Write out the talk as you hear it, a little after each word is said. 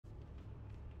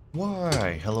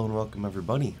Why, hello and welcome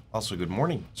everybody. Also, good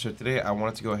morning. So today I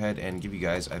wanted to go ahead and give you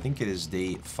guys, I think it is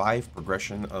day 5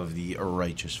 progression of the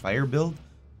Righteous Fire build.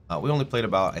 We only played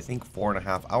about, I think,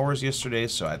 4.5 hours yesterday,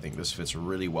 so I think this fits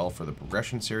really well for the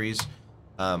progression series.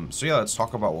 So yeah, let's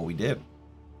talk about what we did.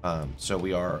 So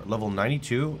we are level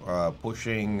 92,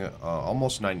 pushing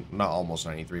almost 9, not almost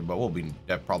 93, but we'll be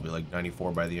at probably like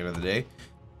 94 by the end of the day.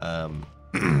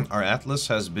 Our Atlas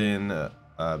has been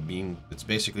it's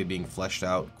basically being fleshed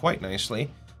out quite nicely.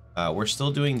 We're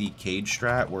still doing the cage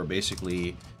strat, where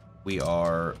basically we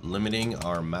are limiting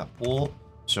our map pool,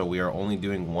 so we are only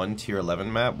doing one tier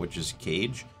 11 map, which is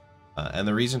cage, and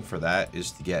the reason for that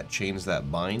is to get chains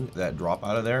that bind that drop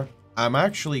out of there. I'm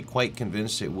actually quite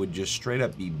convinced it would just straight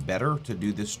up be better to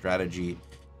do this strategy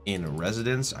in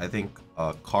Residence. I think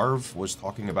Carve was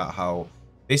talking about how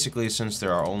basically, since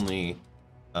there are only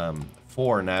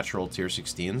 4 natural tier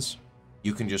 16s,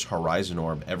 you can just Horizon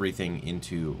Orb everything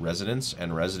into Residence,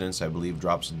 and Residence, I believe,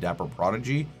 drops Dapper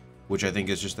Prodigy, which I think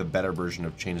is just a better version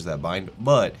of Chains That Bind,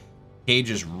 but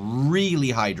Cage is really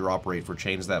high drop rate for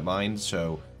Chains That Bind,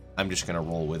 so I'm just going to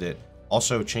roll with it.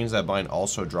 Also, Chains That Bind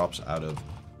also drops out of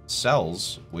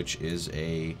Cells, which is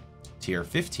a tier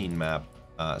 15 map,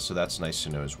 so that's nice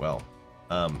to know as well.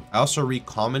 I also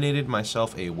recombinated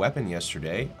myself a weapon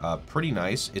yesterday, pretty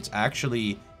nice. It's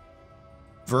actually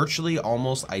virtually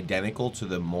almost identical to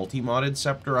the multi-modded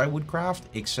scepter I would craft,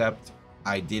 except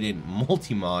I didn't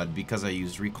multi-mod because I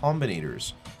used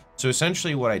recombinators. So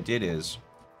essentially what I did is,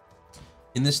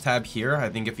 in this tab here, I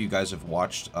think if you guys have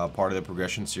watched part of the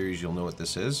progression series, you'll know what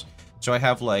this is. So I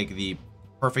have like the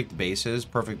perfect bases,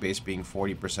 perfect base being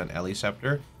 40% Ellie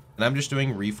Scepter, and I'm just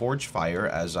doing Reforged Fire,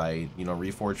 as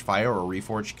Reforged Fire or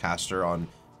Reforged Caster on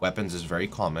weapons is very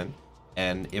common.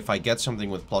 And if I get something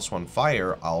with +1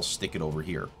 fire, I'll stick it over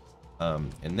here.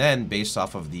 And then based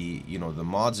off of the, the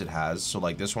mods it has, so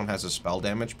like this one has a spell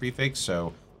damage prefix,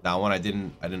 so that one I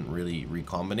didn't really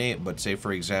recombinate, but say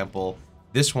for example,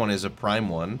 this one is a prime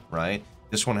one, right?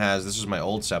 This is my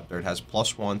old scepter, it has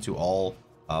 +1 to all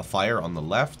fire on the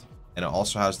left, and it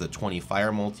also has the 20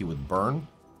 fire multi with burn.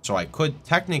 So I could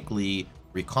technically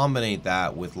recombinate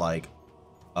that with like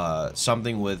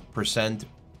something with %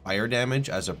 fire damage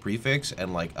as a prefix,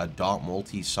 and like a dot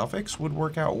multi suffix would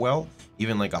work out well,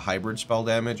 even like a hybrid spell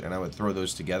damage, and I would throw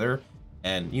those together.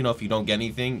 And if you don't get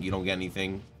anything, you don't get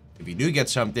anything. If you do get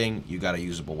something, you got a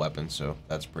usable weapon, so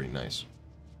that's pretty nice.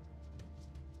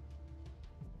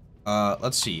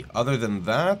 Let's see, other than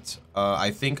that,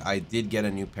 I think I did get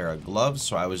a new pair of gloves,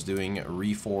 so I was doing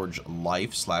Reforge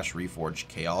Life / Reforge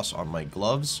Chaos on my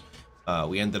gloves.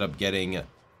 We ended up getting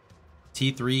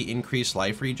T3 increased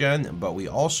life regen, but we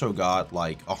also got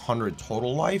like 100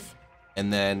 total life,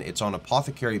 and then it's on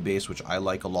Apothecary base, which I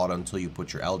like a lot until you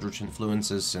put your Eldritch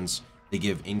influences, since they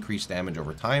give increased damage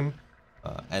over time.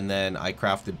 And then I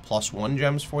crafted +1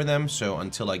 gems for them, so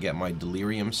until I get my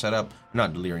Delirium setup,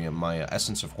 not Delirium, my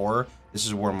Essence of Horror, this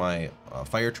is where my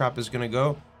Fire Trap is going to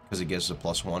go, because it gives a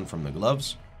 +1 from the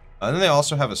gloves. And then they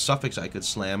also have a suffix I could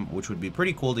slam, which would be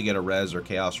pretty cool to get a res or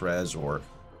chaos res, or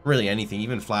really anything.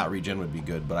 Even flat regen would be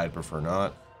good, but I'd prefer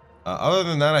not. Other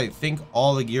than that, I think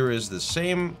all the gear is the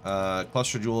same.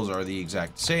 Cluster jewels are the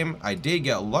exact same. I did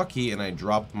get lucky and I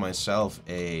dropped myself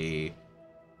a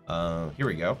here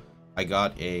we go. I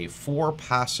got a 4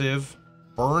 passive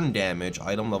burn damage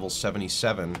item level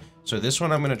 77. So this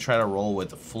one I'm going to try to roll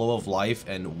with Flow of Life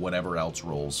and whatever else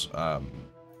rolls.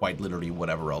 Quite literally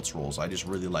whatever else rolls. I just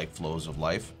really like Flows of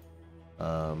Life.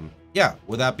 Yeah,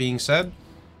 with that being said,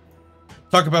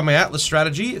 talk about my Atlas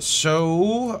strategy.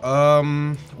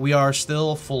 So we are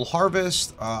still full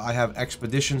harvest. I have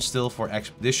expedition still for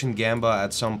expedition Gamba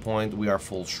at some point. We are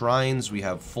full shrines. We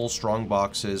have full strong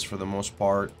boxes for the most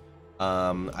part.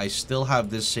 I still have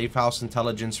this safe house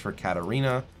intelligence for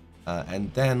Katarina,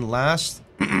 and then last,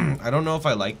 I don't know if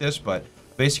I like this, but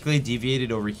basically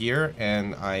deviated over here,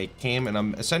 and I came and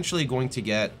I'm essentially going to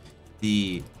get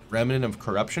the Remnant of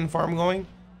Corruption farm going.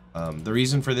 The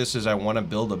reason for this is I want to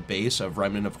build a base of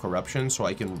Remnant of Corruption so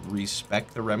I can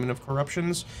respec the Remnant of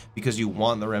Corruptions, because you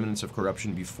want the Remnants of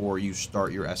Corruption before you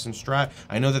start your Essence strat.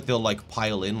 I know that they'll like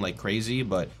pile in like crazy,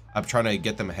 but I'm trying to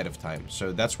get them ahead of time.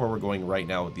 So that's where we're going right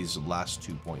now with these last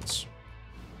 2 points.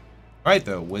 Alright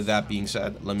though, with that being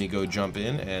said, let me go jump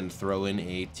in and throw in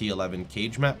a T11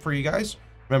 cage map for you guys.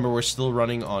 Remember, we're still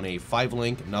running on a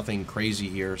 5-link, nothing crazy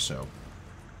here, so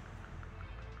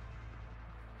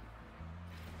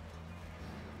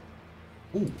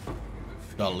ooh,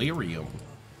 Delirium.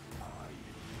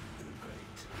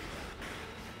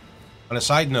 On a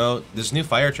side note, this new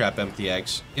Fire Trap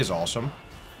MTX is awesome.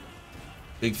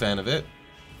 Big fan of it.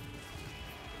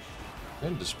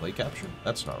 And display capture?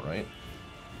 That's not right.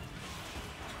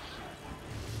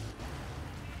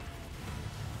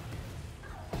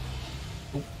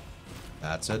 Oop.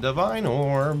 That's a divine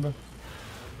orb.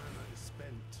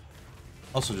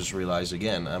 Also just realized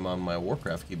again, I'm on my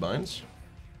Warcraft keybinds.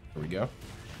 There we go.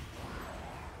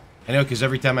 I know, because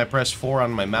every time I press 4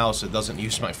 on my mouse, it doesn't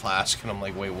use my flask, and I'm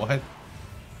like, wait, what?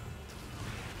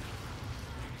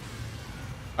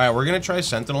 Alright, we're going to try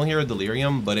Sentinel here,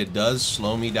 Delirium, but it does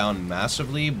slow me down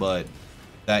massively, but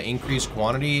that increased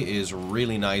quantity is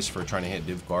really nice for trying to hit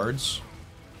div cards.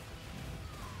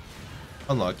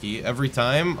 Unlucky. Every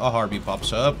time a Harvey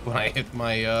pops up when I hit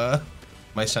my,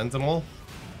 my Sentinel.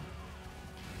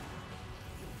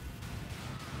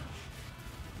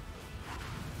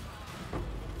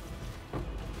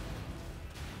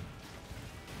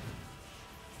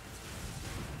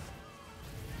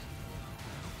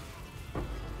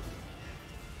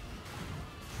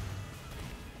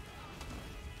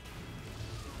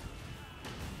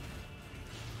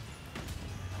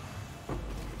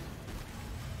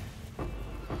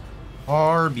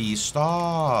 Harvey,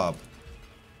 stop!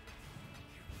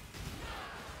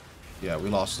 Yeah, we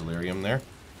lost Delirium there.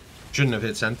 Shouldn't have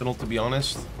hit Sentinel, to be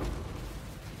honest.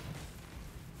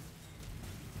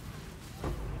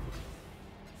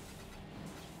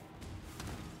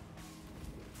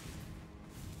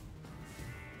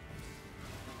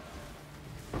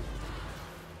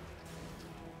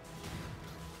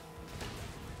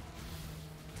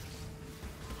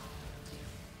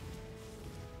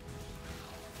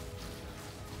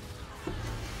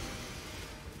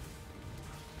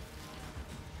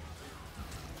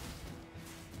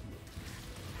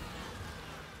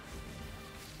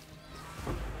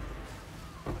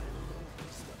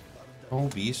 Oh,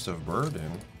 Beast of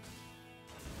Burden.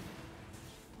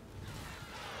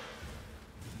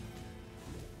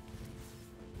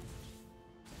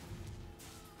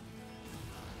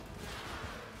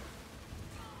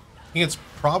 I think it's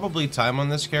probably time on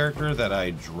this character that I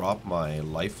drop my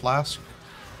life flask.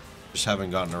 Just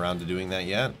haven't gotten around to doing that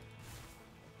yet.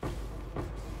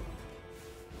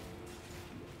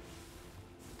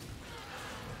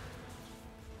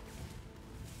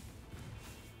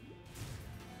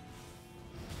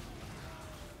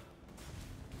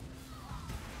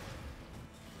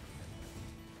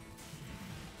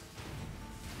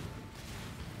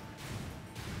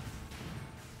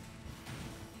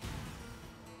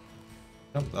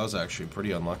 Oh, that was actually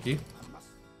pretty unlucky.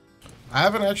 I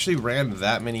haven't actually ran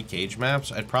that many cage maps.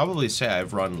 I'd probably say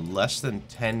I've run less than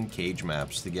 10 cage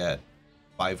maps to get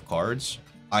 5 cards.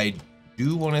 I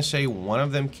do want to say one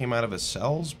of them came out of a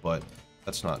cells, but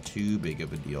that's not too big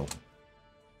of a deal.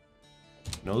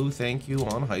 No thank you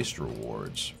on heist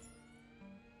rewards.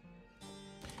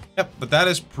 Yep, but that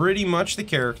is pretty much the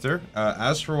character.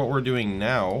 As for what we're doing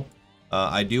now,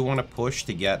 I do want to push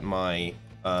to get my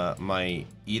my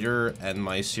Eater and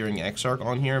my Searing Exarch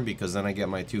on here, because then I get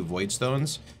my 2 Void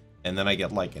Stones, and then I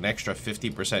get like an extra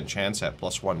 50% chance at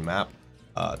 +1 map.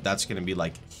 That's going to be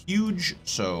like huge,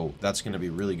 so that's going to be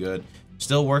really good.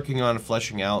 Still working on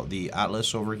fleshing out the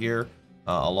Atlas over here,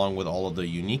 along with all of the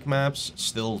unique maps.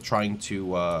 Still trying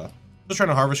to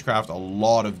harvest craft a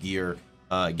lot of gear,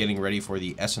 getting ready for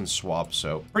the Essence swap,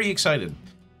 so pretty excited.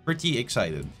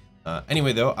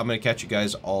 Anyway, though, I'm going to catch you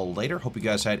guys all later. Hope you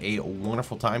guys had a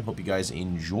wonderful time. Hope you guys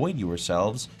enjoyed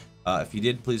yourselves. If you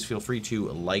did, please feel free to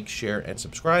like, share, and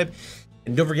subscribe.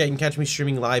 And don't forget, you can catch me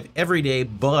streaming live every day,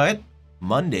 but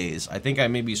Mondays. I think I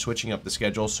may be switching up the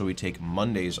schedule so we take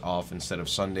Mondays off instead of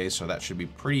Sundays, so that should be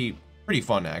pretty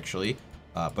fun, actually.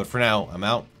 But for now, I'm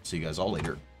out. See you guys all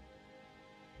later.